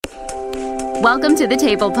Welcome to the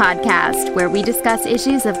Table Podcast, where we discuss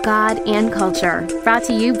issues of God and culture. Brought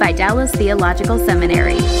to you by Dallas Theological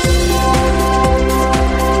Seminary.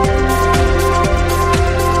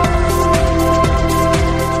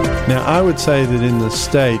 Now, I would say that in the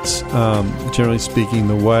States, generally speaking,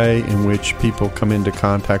 the way in which people come into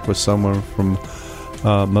contact with someone from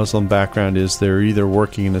Muslim background is they're either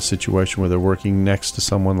working in a situation where they're working next to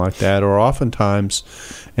someone like that, or oftentimes,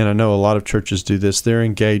 and I know a lot of churches do this, they're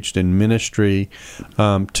engaged in ministry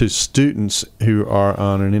to students who are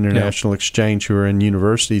on an international exchange, who are in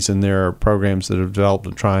universities, and there are programs that have developed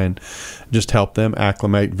to try and just help them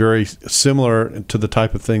acclimate, very similar to the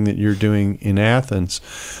type of thing that you're doing in Athens.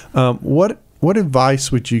 What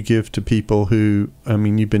advice would you give to people who, I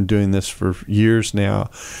mean, you've been doing this for years now,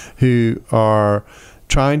 who are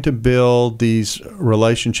trying to build these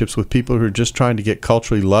relationships with people who are just trying to get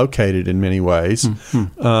culturally located in many ways,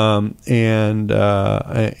 and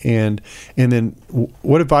then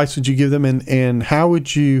what advice would you give them, and how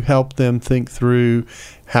would you help them think through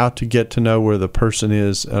how to get to know where the person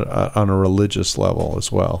is on a religious level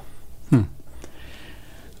as well?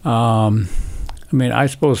 I mean, I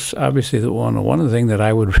suppose obviously one of the things that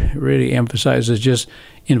I would really emphasize is just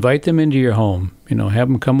invite them into your home. You know, have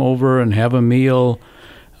them come over and have a meal.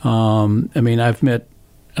 I mean, I've met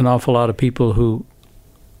an awful lot of people who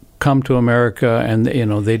come to America and, you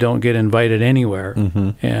know, they don't get invited anywhere.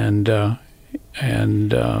 And you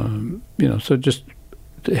know, so just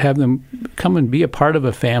to have them come and be a part of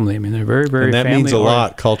a family. I mean, they're very, very family. And that means a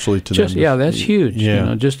lot culturally to them. Yeah, that's huge. Yeah. You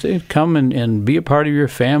know, just to come and be a part of your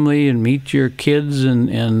family and meet your kids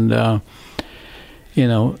and you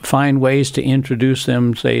know, find ways to introduce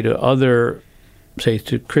them, say,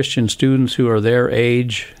 to Christian students who are their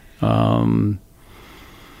age, and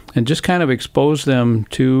just kind of expose them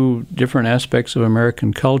to different aspects of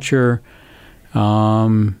American culture.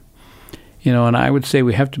 You know, and I would say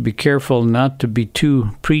we have to be careful not to be too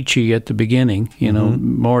preachy at the beginning, you know,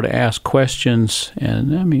 more to ask questions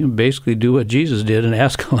and, I mean, basically do what Jesus did and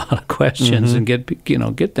ask a lot of questions and get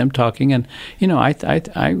them talking. And, you know,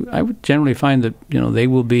 I would generally find that, you know, they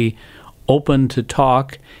will be open to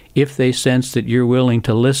talk if they sense that you're willing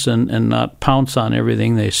to listen and not pounce on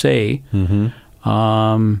everything they say.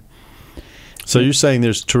 So you're saying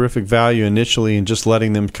there's terrific value initially in just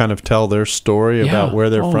letting them kind of tell their story about where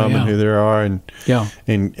they're from and who they are, and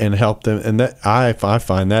help them. And that I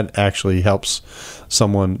find that actually helps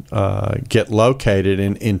someone get located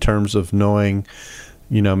in terms of knowing,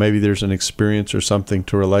 you know, maybe there's an experience or something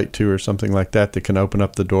to relate to or something like that that can open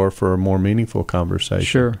up the door for a more meaningful conversation.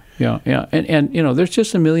 Sure, yeah. And you know, there's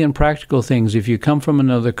just a million practical things. If you come from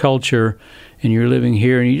another culture and you're living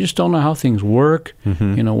here and you just don't know how things work,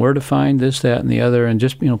 you know, where to find this, that, and the other, and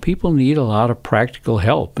just, you know, people need a lot of practical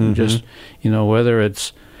help. And just, you know, whether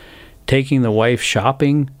it's taking the wife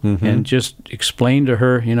shopping and just explain to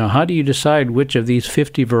her, you know, how do you decide which of these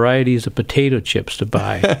 50 varieties of potato chips to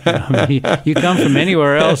buy? You know, I mean, you come from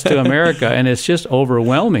anywhere else to America, and it's just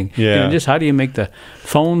overwhelming. Yeah. You know, just how do you make the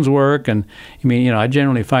phones work? And, I mean, you know, I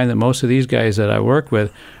generally find that most of these guys that I work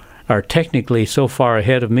with are technically so far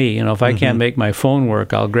ahead of me. You know, if I can't make my phone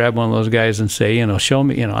work, I'll grab one of those guys and say, you know, show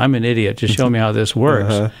me, you know, I'm an idiot, just show me how this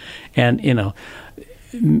works. And, you know,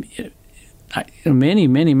 many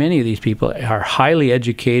of these people are highly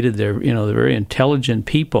educated. They're, you know, they're very intelligent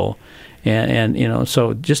people, and you know,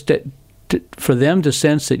 so just for them to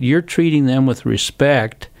sense that you're treating them with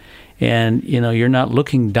respect, and you know, you're not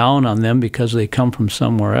looking down on them because they come from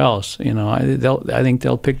somewhere else. You know, I think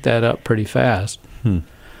they'll pick that up pretty fast.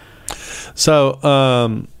 So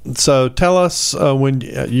tell us, when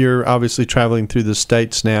you're obviously traveling through the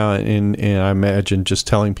States now, and I imagine just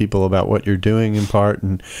telling people about what you're doing in part,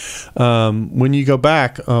 and when you go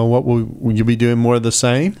back, what will you be doing more of the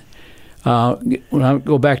same? When I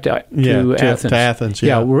go back to Athens. To Athens,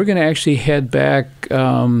 yeah. We're going to actually head back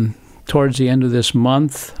towards the end of this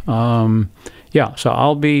month. So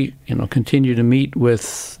I'll be, you know, continue to meet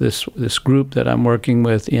with this group that I'm working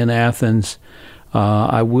with in Athens.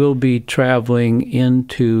 I will be traveling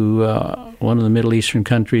into one of the Middle Eastern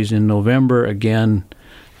countries in November again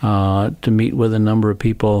to meet with a number of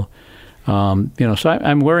people. You know, so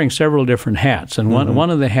I'm wearing several different hats, and one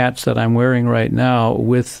of the hats that I'm wearing right now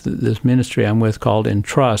with this ministry I'm with, called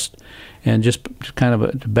Entrust, And just kind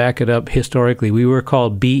of to back it up historically, we were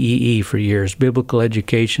called BEE for years, Biblical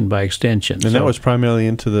Education by Extension. And that was primarily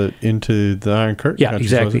into the Iron Curtain. Yeah,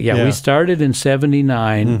 exactly. Yeah, we started in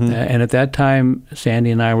 '79, and at that time,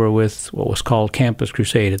 Sandy and I were with what was called Campus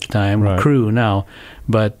Crusade at the time, Crew now.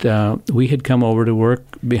 But we had come over to work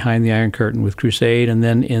behind the Iron Curtain with Crusade, and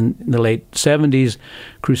then in the late '70s,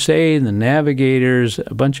 Crusade, the Navigators,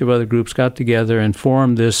 a bunch of other groups got together and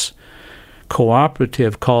formed this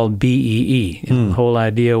cooperative called BEE. The whole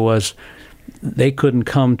idea was they couldn't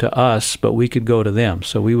come to us, but we could go to them.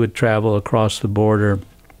 So we would travel across the border,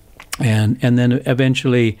 and then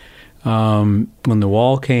eventually, when the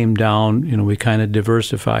wall came down, we kind of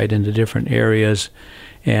diversified into different areas,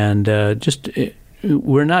 and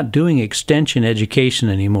we're not doing extension education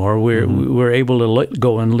anymore. We're able to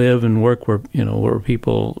go and live and work where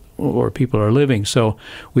people are living. So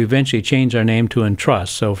we eventually changed our name to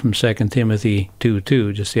Entrust. So from 2 Timothy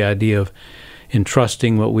 2:2, just the idea of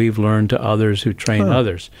entrusting what we've learned to others who train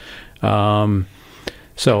others.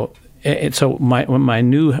 So my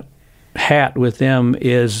new hat with them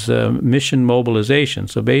is mission mobilization.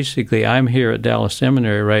 So basically, I'm here at Dallas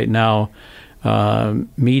Seminary right now,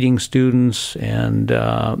 meeting students, and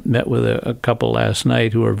met with a couple last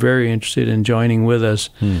night who are very interested in joining with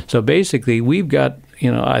us. So basically, we've got,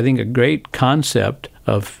 I think, a great concept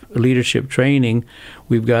of leadership training.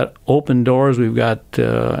 We've got open doors, we've got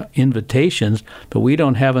invitations, but we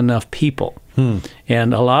don't have enough people.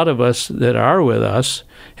 And a lot of us that are with us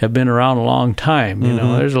have been around a long time.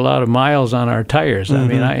 There's a lot of miles on our tires. I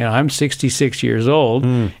mean, I'm 66 years old.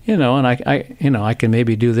 And I can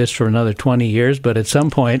maybe do this for another 20 years, but at some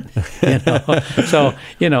point, So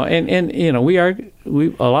a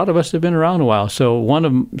lot of us have been around a while. So one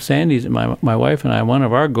of Sandy's, my wife and I, one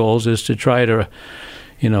of our goals is to try to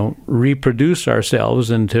reproduce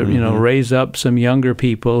ourselves and to raise up some younger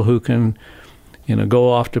people who can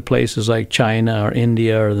go off to places like China or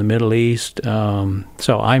India or the Middle East.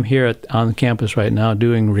 So I'm here on the campus right now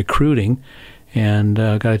doing recruiting, and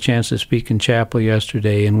got a chance to speak in chapel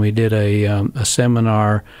yesterday, and we did a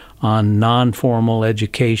seminar on non-formal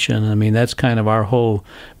education. I mean, that's kind of our whole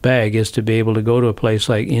bag, is to be able to go to a place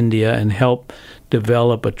like India and help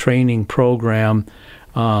develop a training program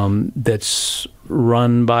that's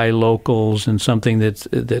run by locals and something that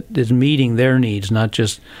is meeting their needs, not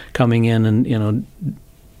just coming in and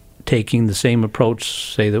taking the same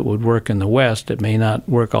approach, say, that would work in the West. It may not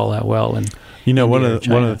work all that well in India one of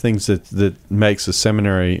the things that makes a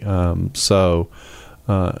seminary so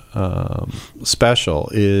special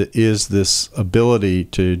is this ability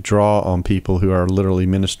to draw on people who are literally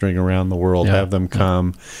ministering around the world, have them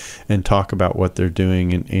come and talk about what they're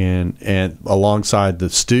doing, and alongside the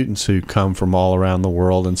students who come from all around the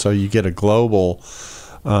world. And so you get a global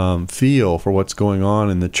feel for what's going on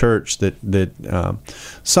in the church that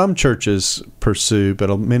some churches pursue,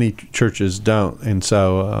 but many churches don't. And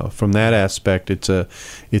so from that aspect, it's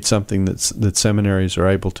something that seminaries are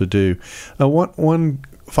able to do. One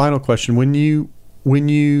final question: when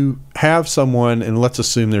you have someone, and let's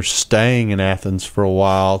assume they're staying in Athens for a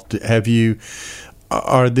while,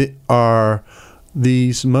 are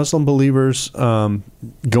these Muslim believers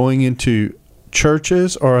going into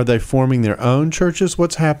churches, or are they forming their own churches?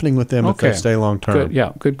 What's happening with them if they stay long term?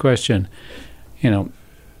 Good question.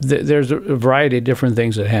 There's a variety of different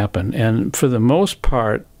things that happen, and for the most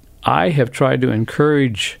part, I have tried to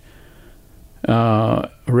encourage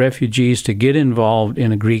refugees to get involved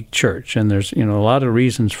in a Greek church, and there's a lot of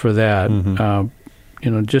reasons for that.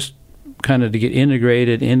 Just kind of to get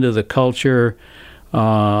integrated into the culture.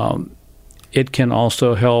 It can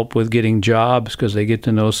also help with getting jobs because they get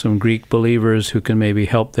to know some Greek believers who can maybe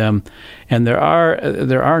help them. And there are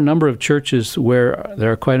a number of churches where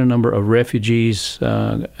there are quite a number of refugees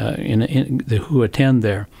who attend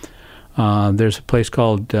there. There's a place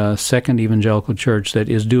called Second Evangelical Church that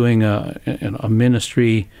is doing a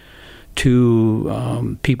ministry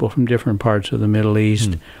to people from different parts of the Middle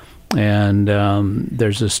East. And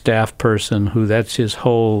there's a staff person who that's his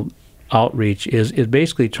whole outreach is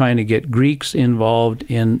basically trying to get Greeks involved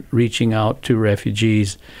in reaching out to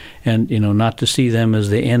refugees, and not to see them as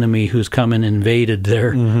the enemy who's come and invaded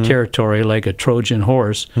their territory like a Trojan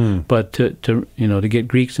horse, but to get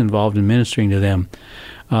Greeks involved in ministering to them.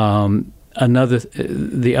 The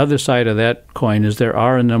other side of that coin is there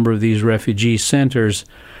are a number of these refugee centers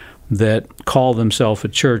that call themselves a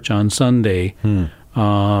church on Sunday.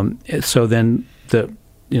 So then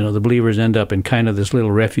the believers end up in kind of this little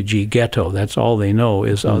refugee ghetto. That's all they know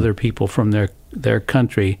is other people from their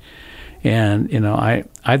country. And,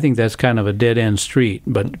 I think that's kind of a dead-end street,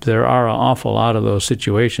 but there are an awful lot of those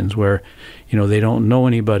situations where, they don't know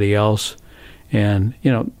anybody else. And,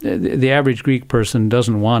 the average Greek person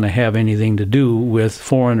doesn't want to have anything to do with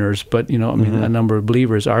foreigners, but, a number of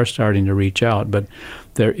believers are starting to reach out. But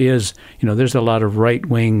there is, there's a lot of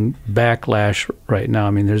right-wing backlash right now.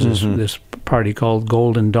 I mean, there's this party called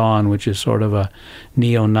Golden Dawn, which is sort of a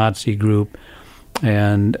neo-Nazi group.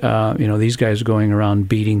 And, these guys are going around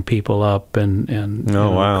beating people up and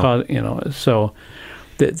wow. So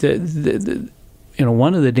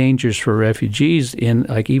one of the dangers for refugees in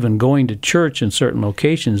even going to church in certain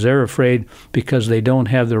locations, they're afraid because they don't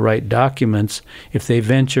have the right documents. If they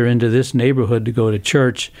venture into this neighborhood to go to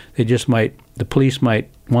church, the police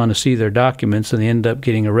might want to see their documents, and they end up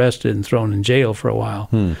getting arrested and thrown in jail for a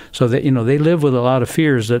while. So that they live with a lot of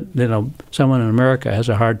fears that someone in America has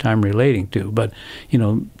a hard time relating to. But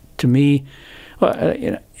to me,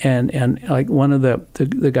 and like one of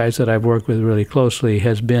the guys that I've worked with really closely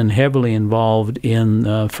has been heavily involved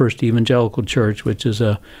in First Evangelical Church, which is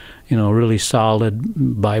a really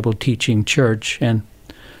solid Bible teaching church. And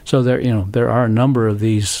so there are a number of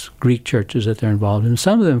these Greek churches that they're involved in.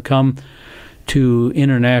 Some of them come to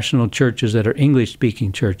international churches that are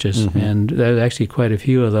English-speaking churches, and there's actually quite a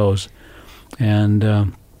few of those.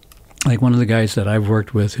 And like one of the guys that I've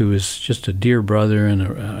worked with, who is just a dear brother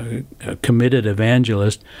and a committed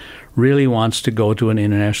evangelist, really wants to go to an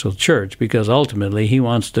international church because ultimately he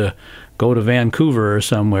wants to go to Vancouver or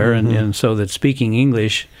somewhere, and so that speaking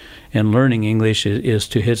English and learning English is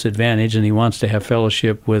to his advantage, and he wants to have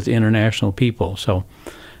fellowship with international people. So,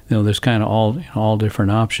 there's kind of all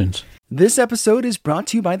different options. This episode is brought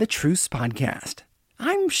to you by the Truce Podcast.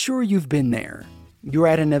 I'm sure you've been there. You're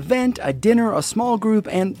at an event, a dinner, a small group,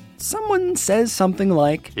 and someone says something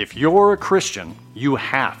like, "If you're a Christian, you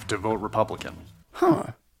have to vote Republican."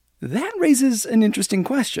 That raises an interesting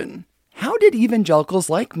question. How did evangelicals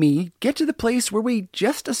like me get to the place where we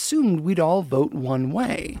just assumed we'd all vote one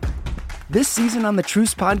way? This season on the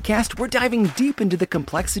Truce Podcast, we're diving deep into the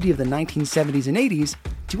complexity of the 1970s and 80s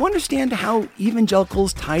to understand how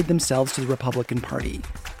evangelicals tied themselves to the Republican Party.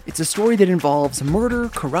 It's a story that involves murder,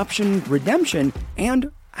 corruption, redemption,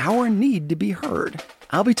 and our need to be heard.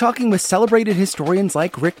 I'll be talking with celebrated historians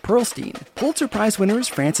like Rick Perlstein, Pulitzer Prize winners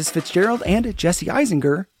Francis Fitzgerald and Jesse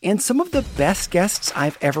Eisinger, and some of the best guests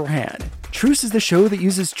I've ever had. Truce is the show that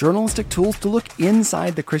uses journalistic tools to look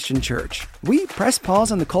inside the Christian church. We press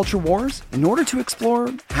pause on the culture wars in order to explore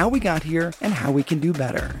how we got here and how we can do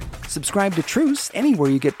better. Subscribe to Truce anywhere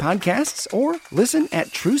you get podcasts or listen at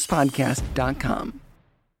trucepodcast.com.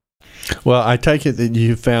 Well, I take it that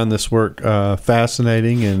you found this work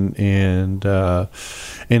fascinating and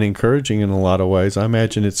encouraging in a lot of ways. I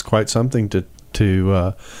imagine it's quite something to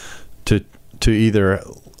either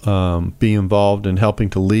be involved in helping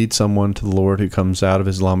to lead someone to the Lord who comes out of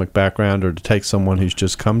Islamic background, or to take someone who's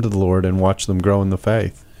just come to the Lord and watch them grow in the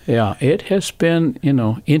faith. Yeah, it has been,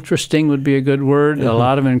 interesting would be a good word. A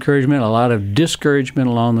lot of encouragement, a lot of discouragement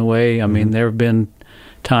along the way. I mean, there have been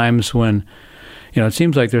times when it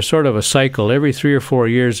seems like there's sort of a cycle. Every 3 or 4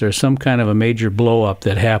 years, there's some kind of a major blow-up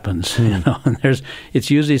that happens. And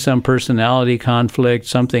it's usually some personality conflict.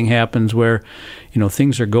 Something happens where,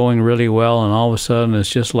 things are going really well, and all of a sudden it's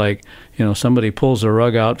just like, somebody pulls the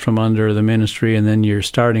rug out from under the ministry, and then you're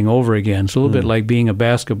starting over again. It's a little bit like being a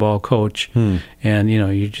basketball coach, and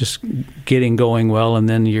you're just getting going well, and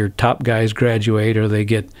then your top guys graduate or they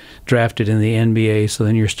get drafted in the NBA, so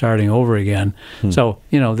then you're starting over again. So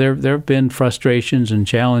there have been frustrations and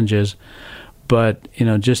challenges, but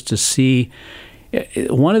just to see.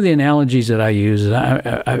 One of the analogies that I use is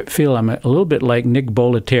I feel I'm a little bit like Nick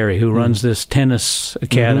Bollettieri, who runs this tennis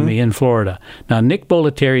academy in Florida. Now, Nick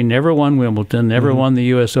Bollettieri never won Wimbledon, never won the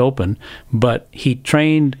U.S. Open, but he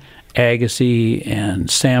trained Agassi and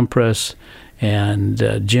Sampras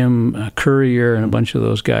and Jim Courier and a bunch of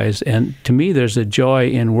those guys. And to me, there's a joy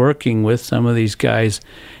in working with some of these guys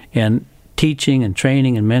and teaching and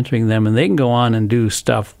training and mentoring them, and they can go on and do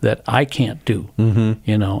stuff that I can't do,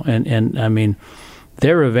 and I mean,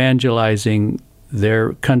 they're evangelizing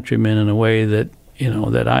their countrymen in a way that,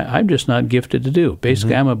 that I'm just not gifted to do.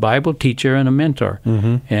 Basically, I'm a Bible teacher and a mentor,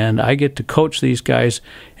 and I get to coach these guys,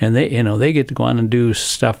 and they get to go on and do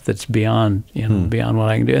stuff that's beyond, beyond what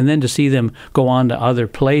I can do, and then to see them go on to other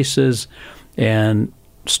places and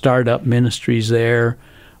start up ministries there.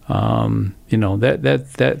 That's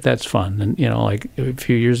fun. And, like a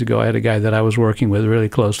few years ago, I had a guy that I was working with really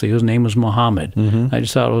closely. His name was Muhammad. I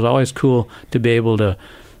just thought it was always cool to be able to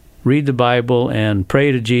read the Bible and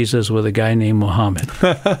pray to Jesus with a guy named Muhammad.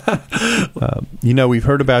 We've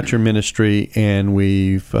heard about your ministry, and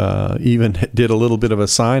we've even did a little bit of a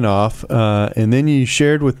sign-off, and then you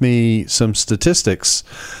shared with me some statistics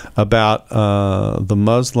about the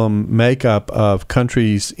Muslim makeup of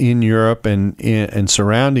countries in Europe and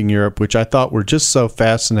surrounding Europe, which I thought were just so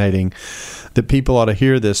fascinating that people ought to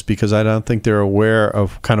hear this, because I don't think they're aware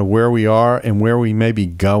of kind of where we are and where we may be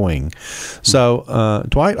going. So,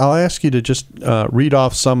 Dwight, I'll ask you to just read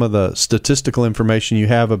off some of the statistical information you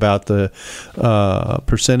have about the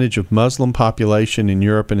percentage of Muslim population in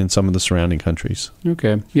Europe and in some of the surrounding countries.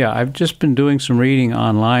 Okay. Yeah, I've just been doing some reading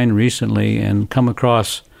online recently and come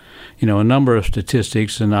across a number of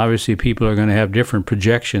statistics, and obviously people are going to have different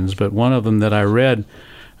projections, but one of them that I read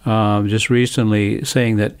just recently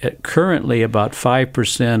saying that currently about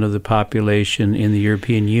 5% of the population in the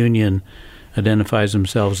European Union identifies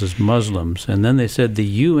themselves as Muslims. And then they said the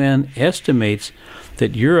UN estimates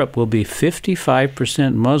that Europe will be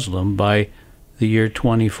 55% Muslim by the year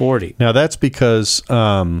 2040. Now, that's because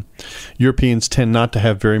Europeans tend not to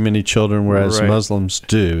have very many children, whereas Muslims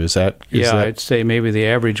do. Is that? I'd say maybe the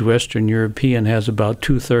average Western European has about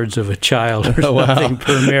 2/3 of a child or something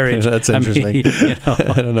per marriage. That's interesting.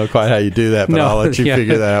 I don't know quite how you do that, but I'll let you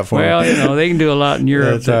figure that out for me. Well, they can do a lot in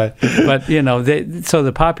Europe. That's right. But, so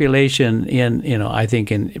the population I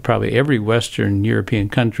think in probably every Western European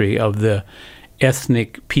country of the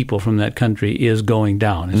ethnic people from that country is going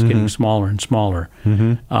down. It's getting smaller and smaller.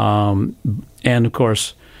 And of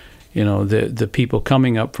course, the people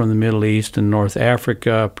coming up from the Middle East and North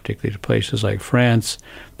Africa, particularly to places like France,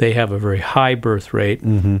 they have a very high birth rate,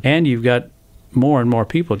 and you've got more and more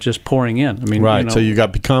people just pouring in. I mean, so you've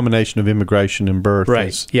got the combination of immigration and birth.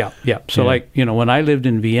 Right. Yeah. So when I lived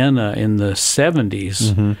in Vienna in the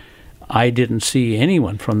 70s, I didn't see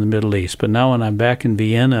anyone from the Middle East. But now when I'm back in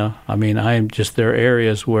Vienna, there are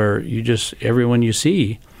areas where everyone you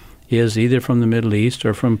see is either from the Middle East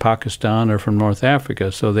or from Pakistan or from North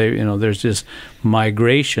Africa. So there's this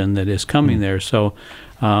migration that is coming there. So,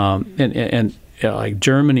 like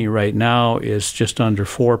Germany right now is just under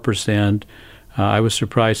 4%. I was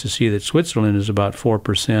surprised to see that Switzerland is about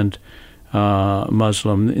 4%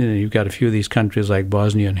 Muslim. You've got a few of these countries like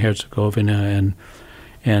Bosnia and Herzegovina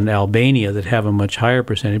and Albania that have a much higher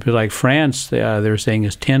percentage. But like France, they're saying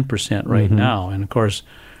is 10% right now, and of course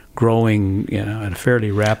growing at a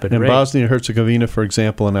fairly rapid rate. In Bosnia and Herzegovina, for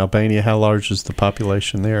example, in Albania, how large is the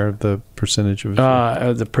population there? The percentage of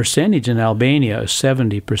the percentage in Albania is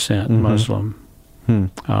 70% Muslim,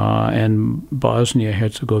 and Bosnia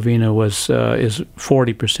Herzegovina is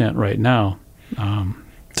 40% right now.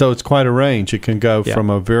 So it's quite a range. It can go from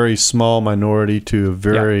a very small minority to a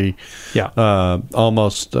very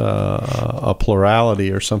almost a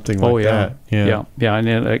plurality or something like that. Yeah. And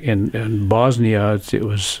in Bosnia, it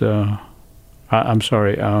was.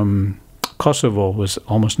 Kosovo was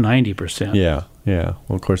almost 90%. Yeah.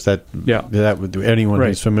 Well, of course that would do. Anyone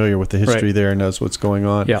who's familiar with the history there knows what's going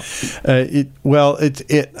on. Yeah. I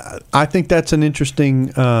think that's an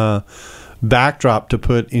interesting backdrop to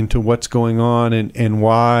put into what's going on and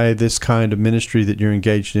why this kind of ministry that you're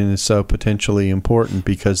engaged in is so potentially important,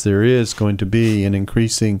 because there is going to be an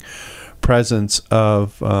increasing presence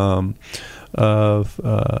of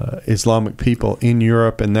Islamic people in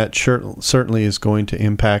Europe, and that certainly is going to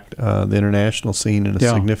impact the international scene in a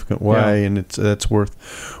significant way, and that's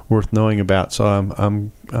worth knowing about. So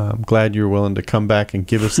I'm glad you're willing to come back and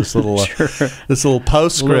give us this little this little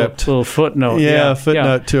postscript, little footnote,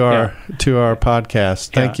 footnote to our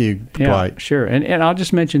podcast. Thank you, Dwight. Sure, and I'll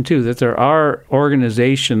just mention too that there are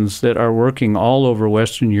organizations that are working all over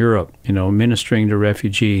Western Europe, ministering to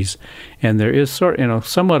refugees, and there is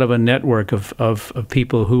somewhat of a network of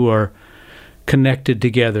people who are connected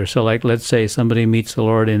together. So like, let's say somebody meets the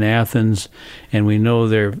Lord in Athens and we know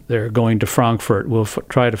they're going to Frankfurt. We'll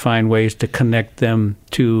try to find ways to connect them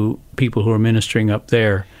to people who are ministering up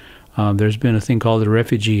there. There's been a thing called the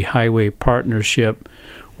Refugee Highway Partnership,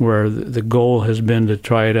 where the goal has been to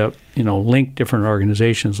try to link different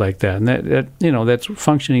organizations like that, and that's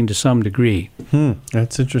functioning to some degree.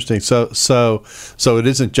 That's interesting. So it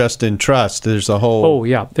isn't just in trust. There's a whole.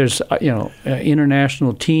 There's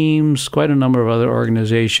international teams, quite a number of other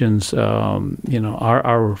organizations.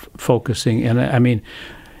 Are focusing, and I mean,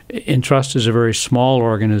 Entrust is a very small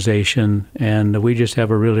organization, and we just have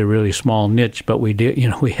a really, really small niche. But we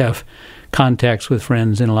we have contacts with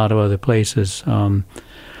friends in a lot of other places.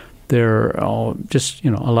 There are just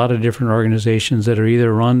a lot of different organizations that are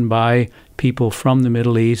either run by people from the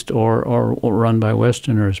Middle East or run by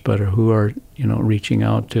Westerners, but who are reaching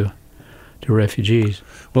out to to refugees.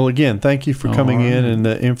 Well, again, thank you for coming in, and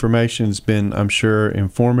the information's been, I'm sure,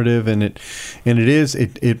 informative, and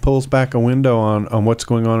it pulls back a window on what's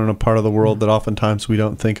going on in a part of the world that oftentimes we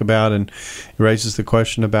don't think about, and it raises the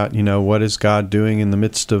question about, what is God doing in the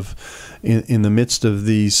midst of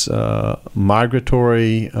these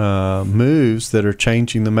migratory moves that are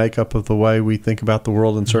changing the makeup of the way we think about the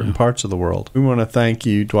world in certain parts of the world. We want to thank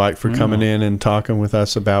you, Dwight, for coming in and talking with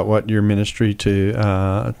us about what your ministry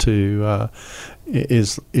to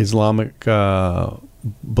Islamic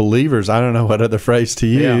believers, I don't know what other phrase to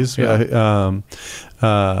use,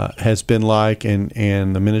 has been like,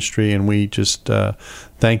 and the ministry, and we just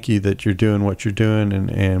thank you that you're doing what you're doing,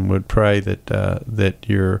 and would pray that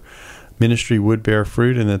your ministry would bear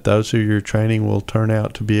fruit, and that those who you're training will turn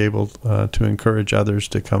out to be able to encourage others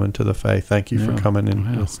to come into the faith. Thank you for coming in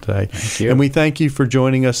with us today. Thank you. And we thank you for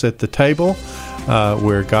joining us at the table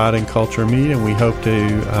where God and culture meet, and we hope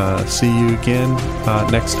to see you again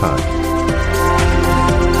next time.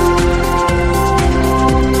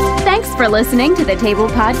 Thanks for listening to the Table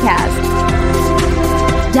Podcast.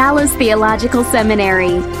 Dallas Theological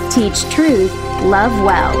Seminary. Teach truth, love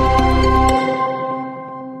well.